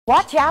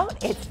Watch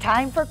out, it's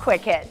time for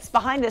Quick Hits,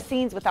 behind the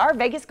scenes with our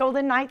Vegas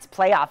Golden Knights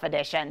playoff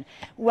edition.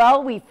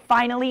 Well, we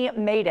finally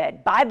made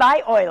it.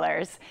 Bye-bye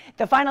Oilers.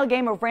 The final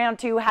game of round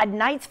 2 had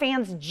Knights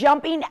fans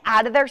jumping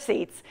out of their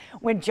seats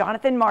when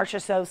Jonathan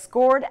Marchessault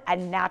scored a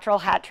natural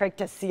hat trick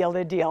to seal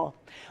the deal.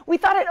 We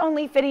thought it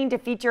only fitting to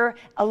feature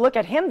a look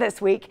at him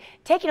this week,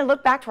 taking a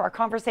look back to our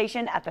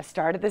conversation at the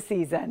start of the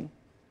season.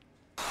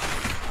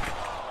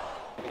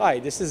 Hi,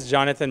 this is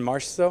Jonathan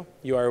Marchessault.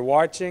 You are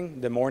watching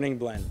The Morning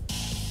Blend.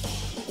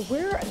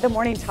 We're the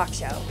morning talk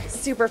show.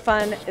 Super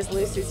fun, as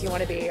loose as you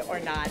want to be or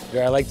not.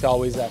 I like to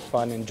always have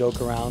fun and joke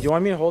around. Do you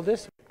want me to hold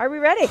this? Are we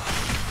ready?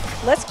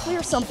 Let's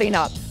clear something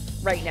up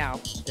right now,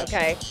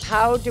 okay?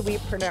 How do we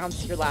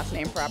pronounce your last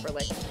name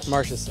properly?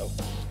 Marchessault.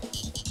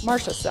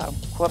 Marchessault.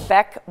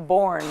 Quebec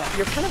born.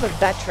 You're kind of a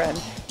veteran.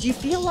 Do you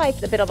feel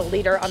like a bit of a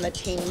leader on the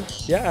team?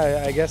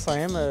 Yeah, I guess I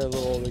am a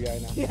little older guy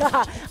now.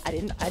 Yeah,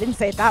 I didn't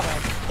say it that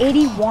way.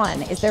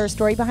 81, is there a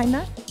story behind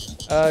that?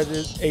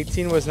 The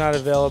 18 was not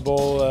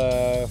available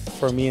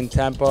for me in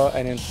Tampa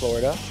and in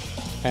Florida,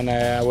 and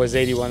I was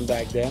 81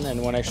 back then,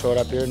 and when I showed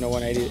up here, no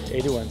one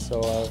 81, so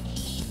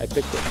I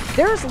picked it.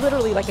 There's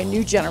literally like a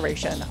new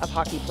generation of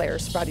hockey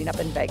players sprouting up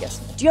in Vegas.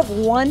 Do you have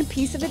one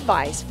piece of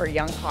advice for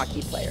young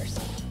hockey players?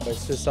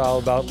 It's just all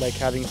about like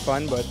having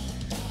fun, but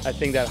I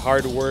think that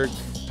hard work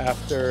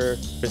after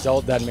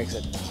result, that makes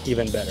it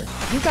even better.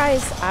 You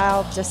guys,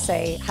 I'll just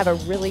say, have a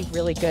really,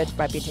 really good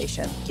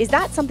reputation. Is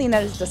that something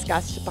that is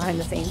discussed behind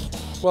the scenes?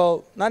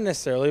 Well, not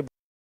necessarily.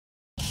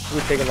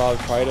 We take a lot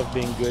of pride of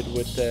being good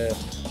with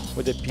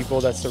the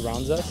people that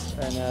surrounds us,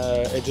 and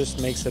it just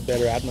makes a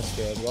better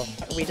atmosphere as well.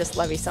 We just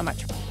love you so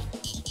much.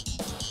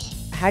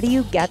 How do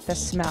you get the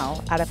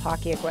smell out of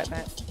hockey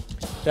equipment?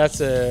 That's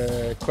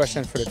a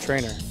question for the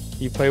trainer.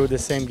 You play with the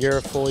same gear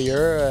a full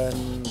year,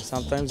 and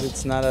sometimes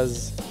it's not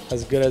as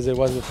good as it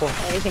was before.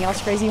 Anything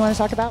else crazy you want to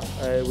talk about?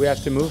 We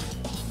have to move.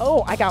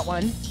 Oh, I got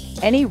one.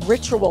 Any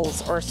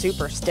rituals or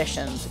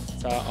superstitions?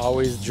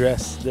 Always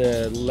dress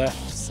the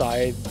left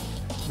side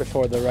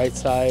before the right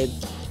side.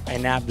 I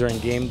nap during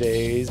game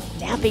days.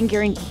 Napping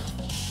during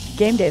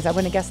game days, I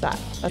wouldn't have guessed that.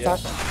 That's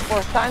awesome.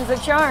 4th time's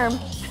a charm.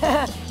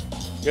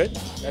 Good,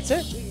 that's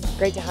it.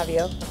 Great to have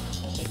you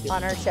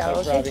on our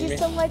show. Thank you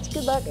so much.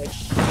 Good luck.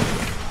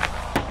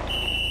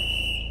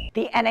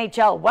 The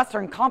NHL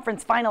Western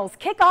Conference Finals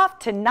kick off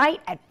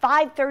tonight at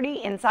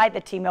 5:30 inside the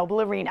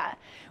T-Mobile Arena.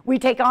 We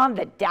take on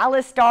the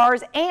Dallas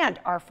Stars and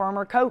our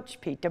former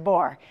coach, Pete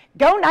DeBoer.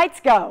 Go Knights,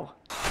 go!